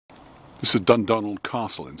This is Dundonald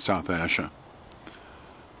Castle in South Ayrshire.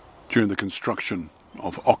 During the construction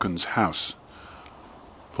of Auchans house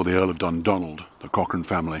for the Earl of Dundonald, the Cochrane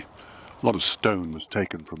family, a lot of stone was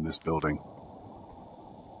taken from this building.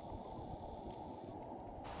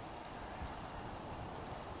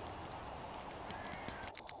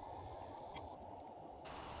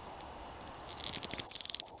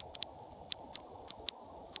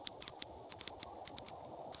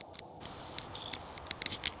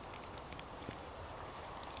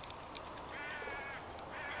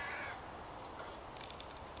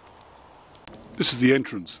 This is the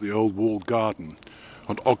entrance to the old walled garden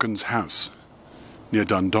at Auchans house near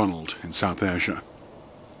Dundonald in South Ayrshire.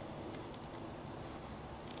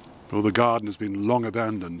 Though the garden has been long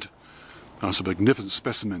abandoned, there are some magnificent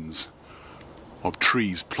specimens of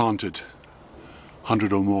trees planted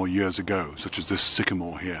 100 or more years ago, such as this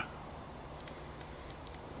sycamore here.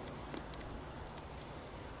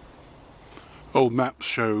 Old maps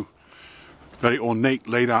show very ornate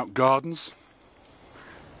laid out gardens.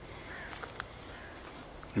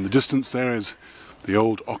 In the distance there is the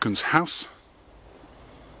old Auchans house.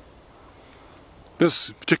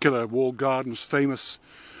 This particular walled garden was famous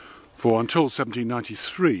for until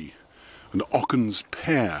 1793. An Auchans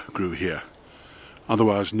pear grew here,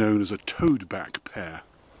 otherwise known as a toadback pear.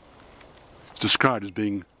 It's described as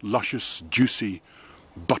being luscious, juicy,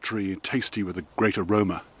 buttery, tasty with a great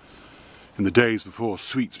aroma. In the days before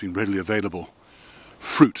sweets being readily available,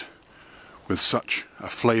 fruit with such a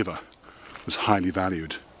flavour was highly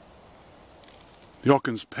valued. The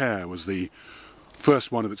Auchans pear was the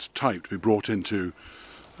first one of its type to be brought into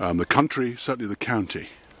the country, certainly the county.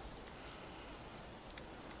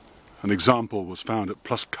 An example was found at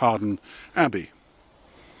Pluscarden Abbey.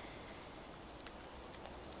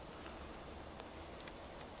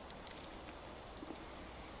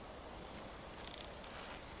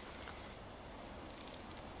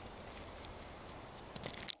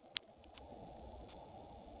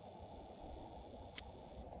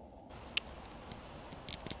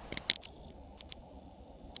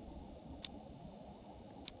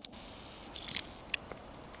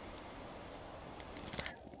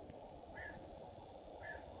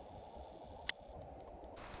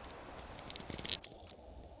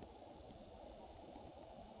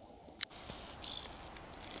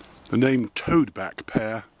 The name toadback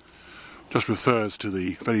pear just refers to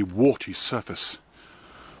the very warty surface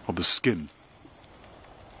of the skin.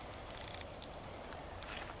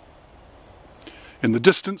 In the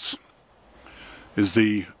distance is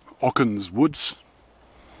the Auchans woods,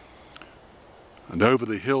 and over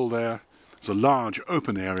the hill there is a large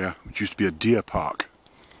open area which used to be a deer park.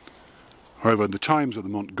 However, in the times of the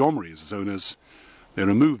Montgomeries as owners, they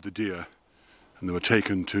removed the deer and they were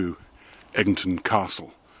taken to Eglinton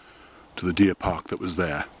Castle, to the deer park that was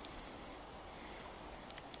there.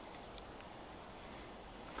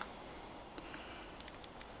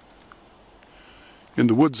 In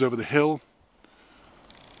the woods over the hill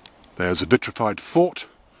there's a vitrified fort.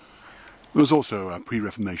 There was also a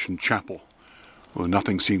pre-Reformation chapel, although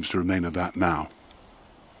nothing seems to remain of that now.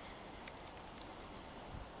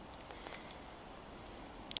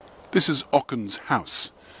 This is Auchans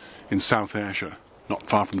house in South Ayrshire, not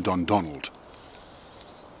far from Dundonald.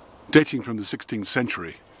 Dating from the 16th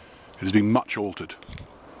century, it has been much altered.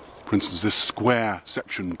 For instance, this square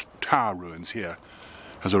section tower ruins here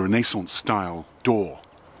has a Renaissance style door.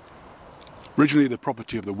 Originally the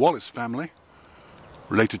property of the Wallace family,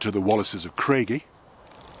 related to the Wallaces of Craigie,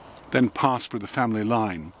 then passed through the family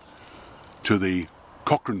line to the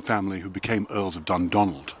Cochrane family who became Earls of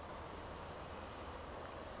Dundonald.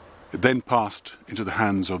 It then passed into the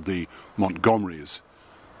hands of the Montgomeries,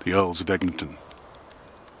 the Earls of Eglinton.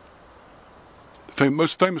 The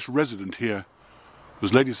most famous resident here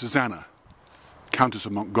was Lady Susanna, Countess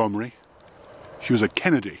of Montgomerie. She was a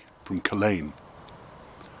Kennedy from Culzean.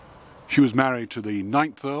 She was married to the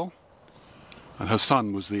 9th Earl, and her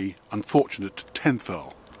son was the unfortunate 10th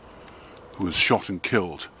Earl, who was shot and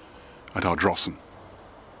killed at Ardrossan.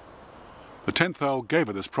 The 10th Earl gave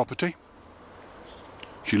her this property.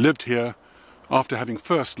 She lived here after having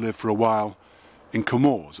first lived for a while in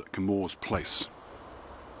Comores, at Comores Place.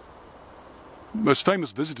 Most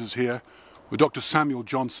famous visitors here were Dr. Samuel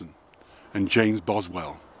Johnson and James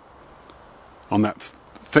Boswell. On that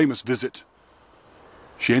famous visit,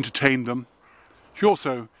 she entertained them. She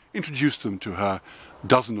also introduced them to her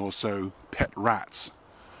dozen or so pet rats,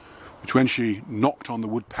 which when she knocked on the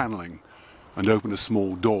wood panelling and opened a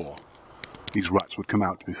small door, these rats would come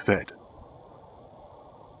out to be fed.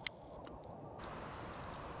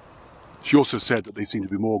 She also said that they seemed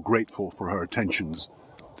to be more grateful for her attentions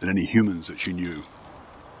than any humans that she knew.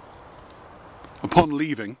 Upon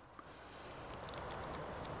leaving,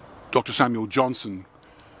 Dr. Samuel Johnson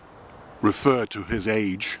referred to his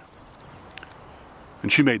age,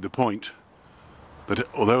 and she made the point that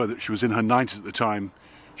although she was in her 90s at the time,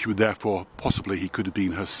 she would therefore, possibly he could have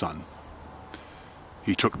been her son.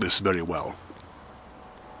 He took this very well.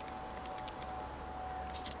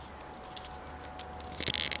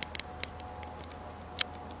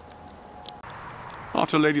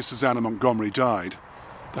 After Lady Susanna Montgomerie died,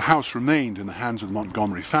 the house remained in the hands of the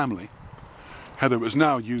Montgomerie family. However, it was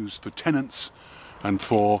now used for tenants and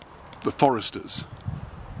for the foresters.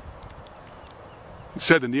 It's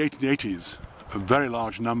said in the 1880s, a very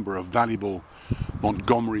large number of valuable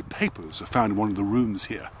Montgomerie papers are found in one of the rooms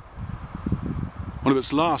here. One of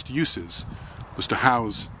its last uses was to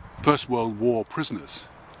house First World War prisoners.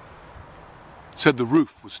 It said the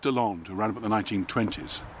roof was still on to around about the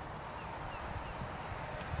 1920s.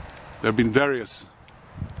 There have been various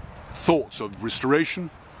thoughts of restoration.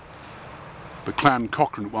 The clan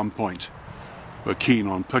Cochrane at one point were keen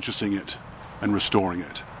on purchasing it and restoring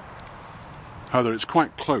it. However, it's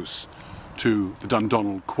quite close to the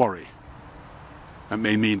Dundonald quarry. That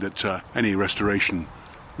may mean that any restoration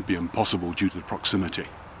would be impossible due to the proximity.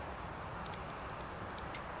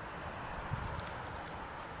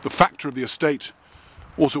 The factor of the estate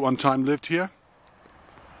also at one time lived here.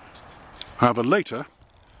 However, later,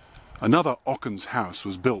 another Auchans house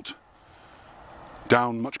was built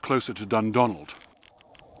down much closer to Dundonald,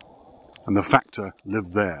 and the factor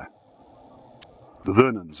lived there. The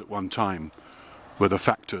Vernons at one time were the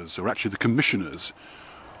factors, or actually the commissioners,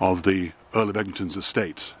 of the Earl of Eglinton's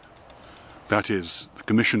estate. That is, the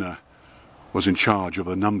commissioner was in charge of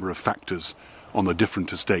a number of factors on the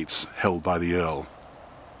different estates held by the Earl.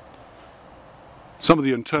 Some of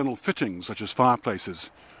the internal fittings, such as fireplaces,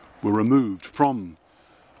 were removed from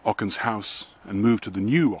Auchans house and moved to the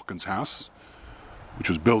new Auchans house, which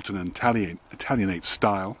was built in an Italianate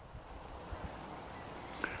style.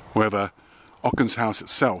 However, Auchans house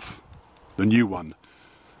itself, the new one,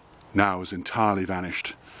 now has entirely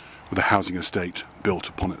vanished, with a housing estate built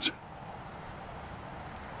upon it.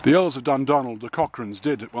 The Earls of Dundonald, the Cochranes,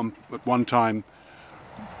 did at one time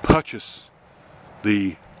purchase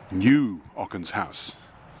the new Auchans house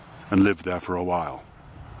and lived there for a while.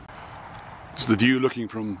 It's the view looking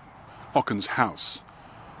from Auchans house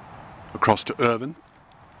across to Irvine,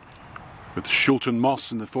 with Shulton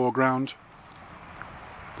Moss in the foreground,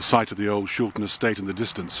 the site of the old Shulton estate in the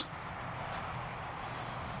distance.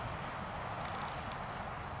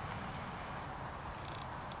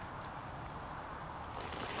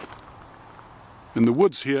 In the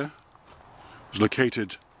woods here was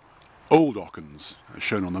located Old Auchans, as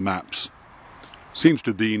shown on the maps. Seems to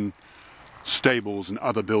have been stables and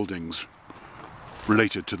other buildings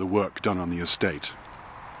related to the work done on the estate.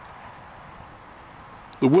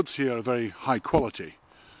 The woods here are very high quality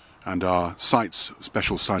and are sites of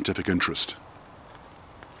special scientific interest.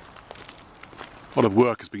 A lot of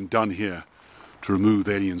work has been done here to remove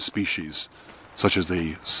alien species such as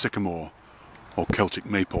the sycamore or Celtic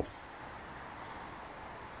maple,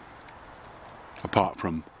 apart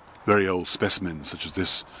from very old specimens such as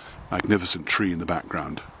this magnificent tree in the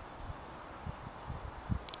background.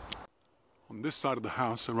 On this side of the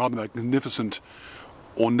house, a rather magnificent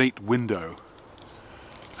ornate window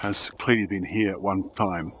has clearly been here at one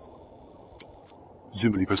time,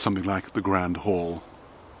 presumably for something like the Grand Hall.